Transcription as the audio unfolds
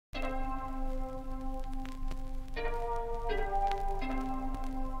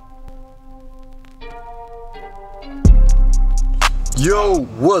Yo,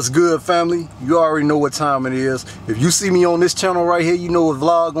 what's good, family? You already know what time it is. If you see me on this channel right here, you know a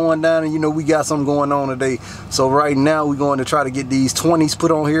vlog going down, and you know we got something going on today. So right now we're going to try to get these 20s put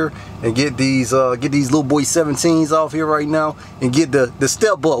on here and get these little boy 17s off here right now and get the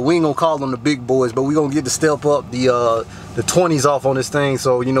step up. We ain't gonna call them the big boys, but we gonna get the step up, the 20s off on this thing.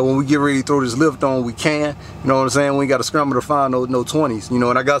 So you know when we get ready to throw this lift on, we can. You know what I'm saying? We ain't got to scramble to find no 20s. You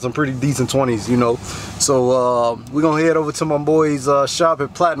know, and I got some pretty decent 20s. You know, so we're gonna head over to my boys' shop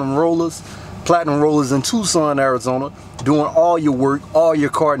at Platinum Rollas. Platinum Rollas in Tucson, Arizona, doing all your work, all your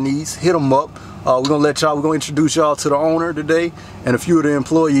car needs. Hit them up. We're gonna introduce y'all to the owner today and a few of the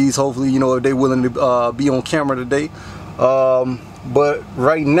employees. Hopefully, you know, if they willing to be on camera today. But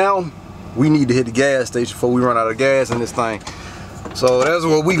right now, we need to hit the gas station before we run out of gas in this thing. So that's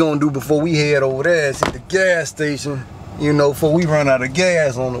what we gonna do before we head over there. Is hit the gas station, you know, before we run out of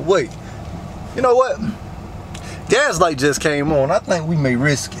gas on the way. You know what? Gas light just came on. I think we may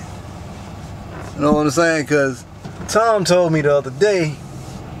risk it. You know what I'm saying? Because Tom told me the other day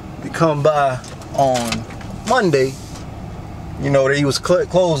to come by on Monday. You know, that he was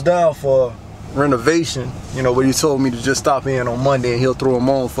closed down for renovation. You know, but he told me to just stop in on Monday and he'll throw them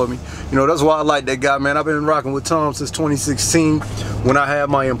on for me. You know, that's why I like that guy, man. I've been rocking with Tom since 2016 when I had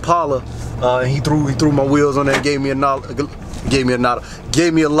my Impala. He threw my wheels on there, gave me a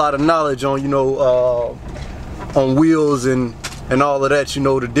lot of knowledge on, you know, on wheels and all of that, you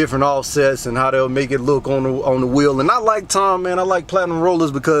know, the different offsets and how they'll make it look on the wheel. And I like Tom, man. I like Platinum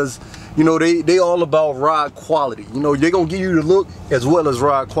Rollas because, you know, they all about ride quality. You know, they're gonna give you the look as well as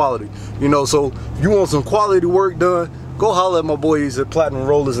ride quality. You know, so if you want some quality work done, go holler at my boys at Platinum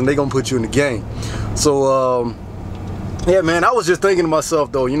Rollas and they gonna put you in the game. So yeah, man, I was just thinking to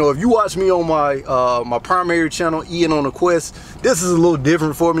myself though, you know, if you watch me on my my primary channel, Ian on the Quest, this is a little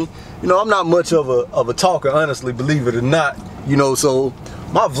different for me. You know, I'm not much of a talker, honestly, believe it or not. You know, so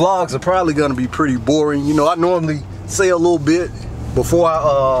my vlogs are probably gonna be pretty boring. You know, I normally say a little bit before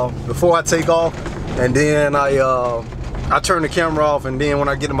I take off, and then I turn the camera off, and then when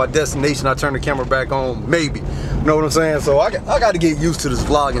I get to my destination, I turn the camera back on, maybe. You know what I'm saying? So I got to get used to this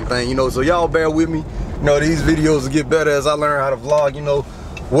vlogging thing, you know, so y'all bear with me. You know, these videos will get better as I learn how to vlog. You know,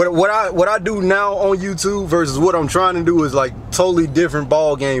 what I do now on YouTube versus what I'm trying to do is like totally different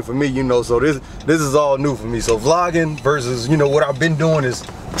ball game for me, you know, so this is all new for me. So vlogging versus, you know, what I've been doing is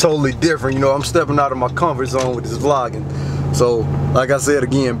totally different. You know, I'm stepping out of my comfort zone with this vlogging. So like I said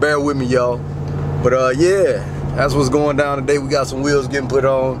again, bear with me, y'all. But yeah, that's what's going down today. We got some wheels getting put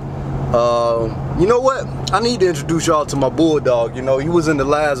on. You know what? I need to introduce y'all to my bulldog. You know, he was in the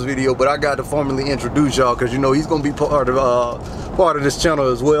last video, but I got to formally introduce y'all because, you know, he's gonna be part of this channel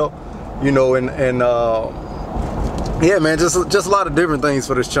as well. You know, and yeah, man, just a lot of different things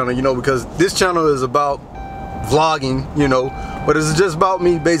for this channel. You know, because this channel is about vlogging. You know, but it's just about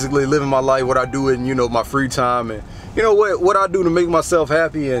me basically living my life, what I do in, you know, my free time, and you know what I do to make myself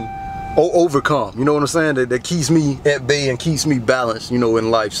happy and overcome. You know what I'm saying? That keeps me at bay and keeps me balanced, you know,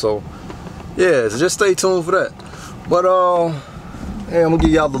 in life. So yeah, so just stay tuned for that. But yeah, I'm gonna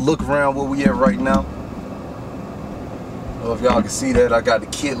give y'all the look around where we at right now. If y'all can see that, I got the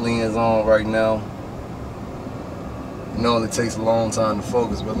kit lens on right now. You know, it takes a long time to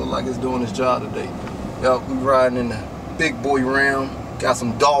focus, but it look like it's doing its job today. Y'all, we riding in the big boy Ram. Got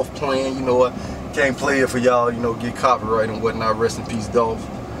some Dolph playing. You know what? Can't play it for y'all, you know, get copyright and whatnot. Rest in peace, Dolph.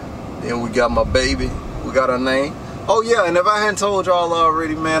 Then we got my baby. We got her name. Oh yeah, and if I hadn't told y'all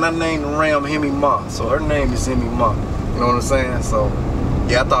already, man, I named the Ram Hemi Ma. So her name is Hemi Ma. You know what I'm saying? So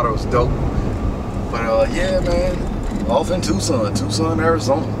yeah, I thought it was dope. But yeah, man, off in Tucson,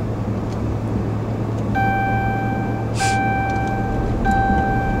 Arizona.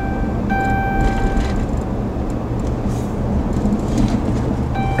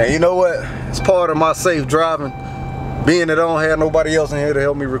 And you know what? It's part of my safe driving. Being that I don't have nobody else in here to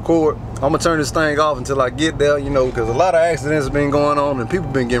help me record, I'm gonna turn this thing off until I get there, you know, because a lot of accidents have been going on and people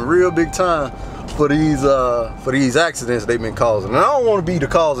been getting real big time for these accidents they've been causing. And I don't want to be the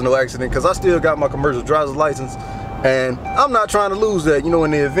cause of no accident because I still got my commercial driver's license, and I'm not trying to lose that, you know,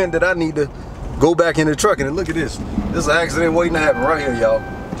 in the event that I need to go back in the truck. And look at this. This is an accident waiting to happen right here, y'all.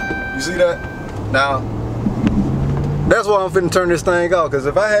 You see that? Now, that's why I'm finna turn this thing off, because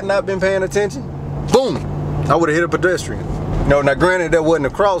if I had not been paying attention, boom, I would have hit a pedestrian. You know, now granted that wasn't a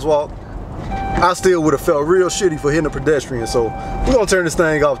crosswalk, I still would have felt real shitty for hitting a pedestrian. So we're gonna turn this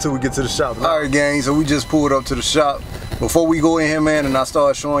thing off till we get to the shop. All right, gang, so we just pulled up to the shop. Before we go in here, man, and I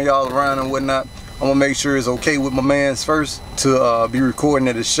start showing y'all around and whatnot, I'm gonna make sure it's okay with my mans first to be recording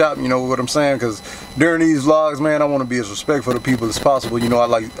at his shop. You know what I'm saying? Because during these vlogs, man, I want to be as respectful to people as possible. You know,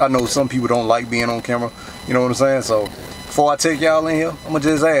 I know some people don't like being on camera. You know what I'm saying? So before I take y'all in here, I'm gonna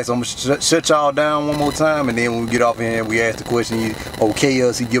just ask. I'm gonna shut y'all down one more time, and then when we get off in here, we ask the question. He okay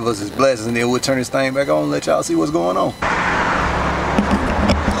us, he give us his blessings, and then we'll turn this thing back on and let y'all see what's going on.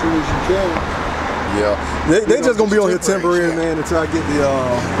 As soon as you can. Yeah. They just gonna be on here temporary, man, until I get the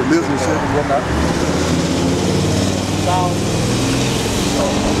business shit and whatnot.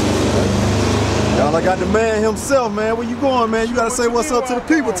 Y'all, I got the man himself, man. Where you going, man? You gotta say what's up to the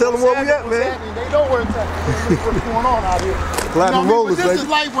people. Tell them where we at, man. They know where it's at. What's going on out here. Platinum Rollers, baby. This is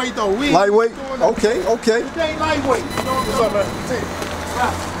lightweight, though. Lightweight? Okay. It ain't lightweight. You know what's up,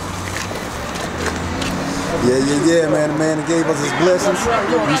 Yeah, man. The man that gave us his blessings.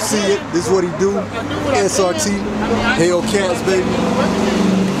 You see it. This is what he do. SRT. Hellcats, baby.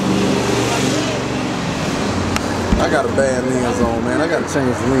 I got a bad lens on, man. I gotta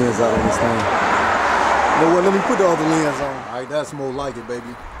change the lens out on this thing. You know what? Let me put the other lens on. All right, that's more like it,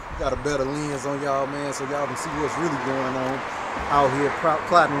 baby. Got a better lens on y'all, man, so y'all can see what's really going on out here at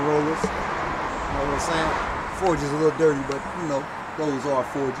Platinum Rollers. You know what I'm saying? 4G's a little dirty, but you know, those are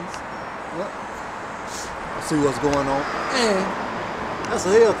 4G's. Yep. Let's see what's going on. And that's a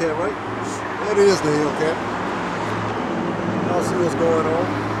Hellcat, right? That is the Hellcat. Y'all see what's going on.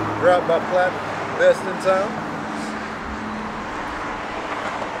 Grabbed by Platinum, best in town.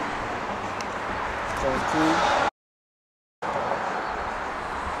 Sounds cool.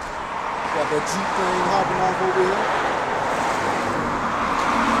 Got that Jeep thing hopping off over here.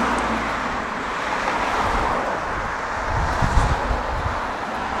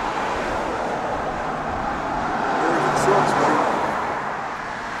 There's the trucks, baby.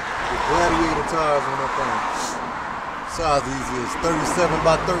 The Gladiator tires on that thing. Size these is 37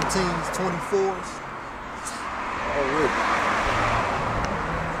 by 13s, 24s. Already.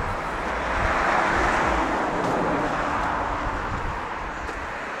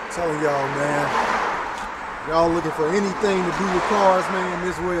 Telling y'all, man, y'all looking for anything to do with cars, man,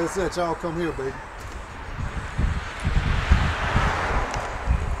 this way it's at. Y'all come here, baby.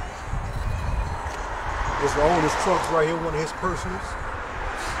 This the owner's trucks right here, one of his personals.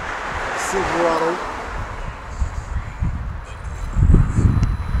 Silverado.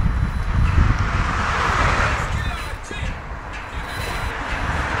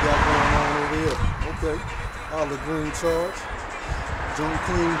 Got going on over here. Okay. Olive green charge. Joint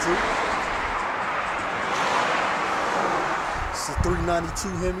clean too. It's a 392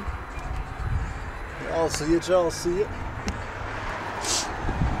 Hemi. Y'all see it, y'all see it.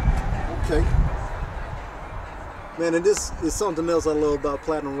 Okay. Man, and this is something else I love about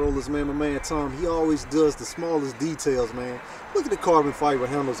Platinum Rollers, man. My man Tom, he always does the smallest details, man. Look at the carbon fiber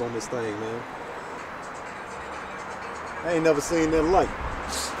handles on this thing, man. I ain't never seen that light.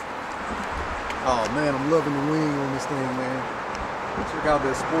 Oh man, I'm loving the wing on this thing, man. Check out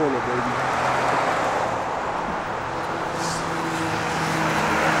that spoiler, baby.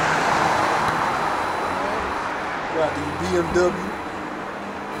 Got the BMW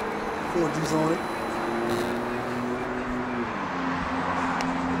 4Gs on it.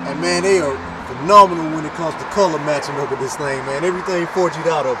 And man, they are phenomenal when it comes to color matching up with this thing, man. Everything 4G'd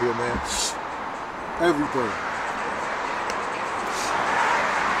out up here, man. Everything.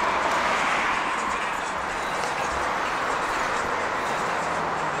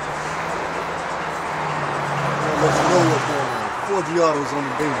 Let you know what's going on. 4G autos on the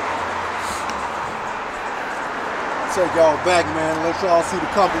beam. Take y'all back, man. Let y'all see the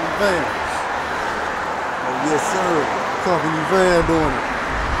company van. Oh yes, sir. Company van doing it.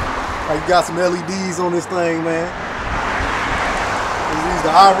 Like, you got some LEDs on this thing, man. These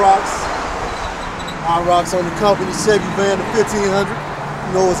the IROCs on the company Chevy van, the 1500.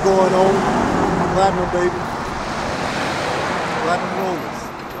 You know what's going on. Platinum, baby. Platinum Rollers.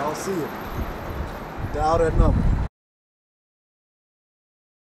 Y'all see it. Dial that number.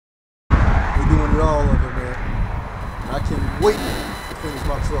 We're doing it all under, man. I can't wait to finish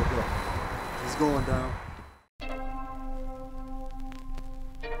my truck up. It's going down.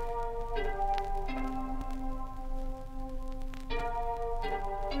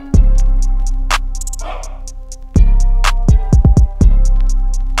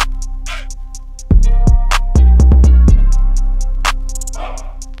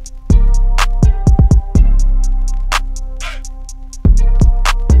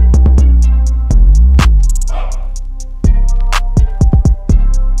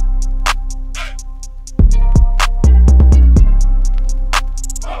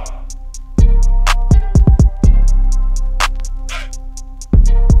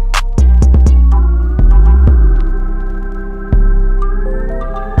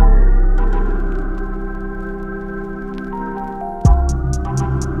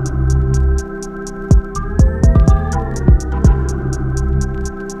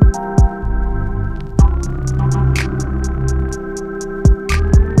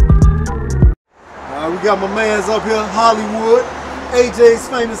 got my mans up here, Hollywood. AJ's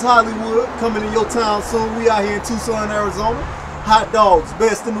Famous Hollywood, coming to your town soon. We out here in Tucson, Arizona. Hot dogs,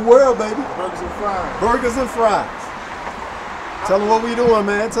 best in the world, baby. Burgers and fries. Burgers and fries. Tell them what we doing,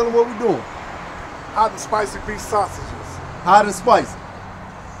 man. Tell them what we doing. Hot and spicy beef sausages. Hot and spicy.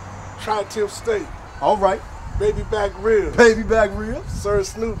 Tri-tip steak. All right. Baby back ribs. Baby back ribs. Sir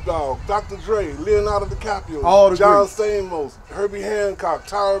Snoop Dogg, Dr. Dre, Leonardo DiCaprio, All the John greats. Stamos, Herbie Hancock,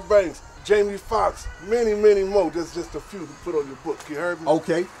 Tyra Banks, Jamie Foxx, many, many more. That's just a few to put on your book. You heard me?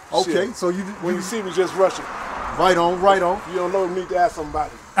 Okay. Okay. Shit. So When you see me, just rush it. right on, right on. If you don't know, you need to ask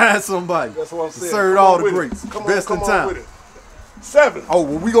somebody. Ask somebody. That's what I'm saying. Served Come all on the with greats. it. Come Best on, in come on town. with it. 7. Oh,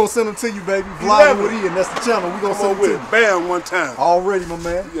 well, we gonna send them to you, baby. Vlog 11. with Ian. That's the channel. We gonna Come send on them with to it. you. Bam, one time. Already, my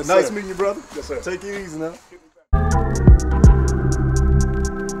man. Yes, Nice sir. meeting you, brother. Yes, sir. Take it easy now.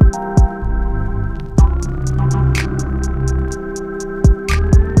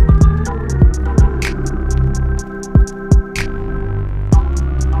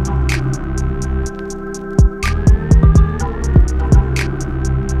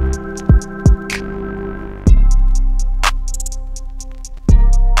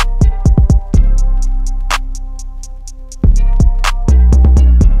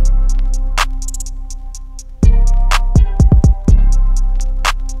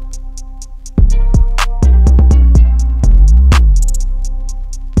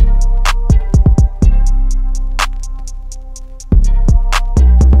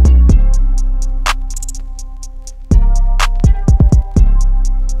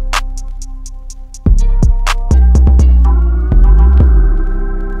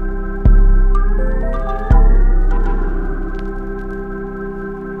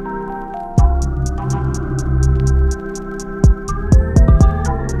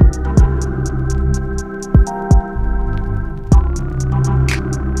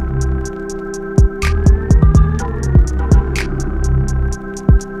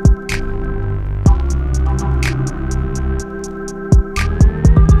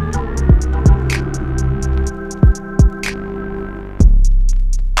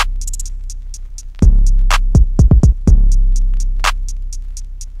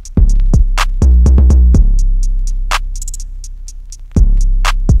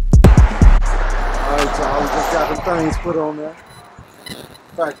 Things put on there.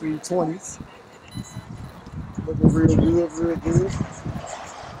 Factory 20s. Looking real good, real good.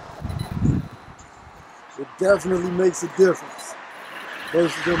 It definitely makes a difference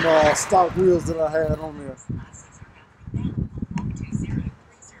versus them stock wheels that I had on there.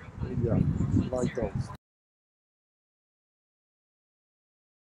 Yeah, like those.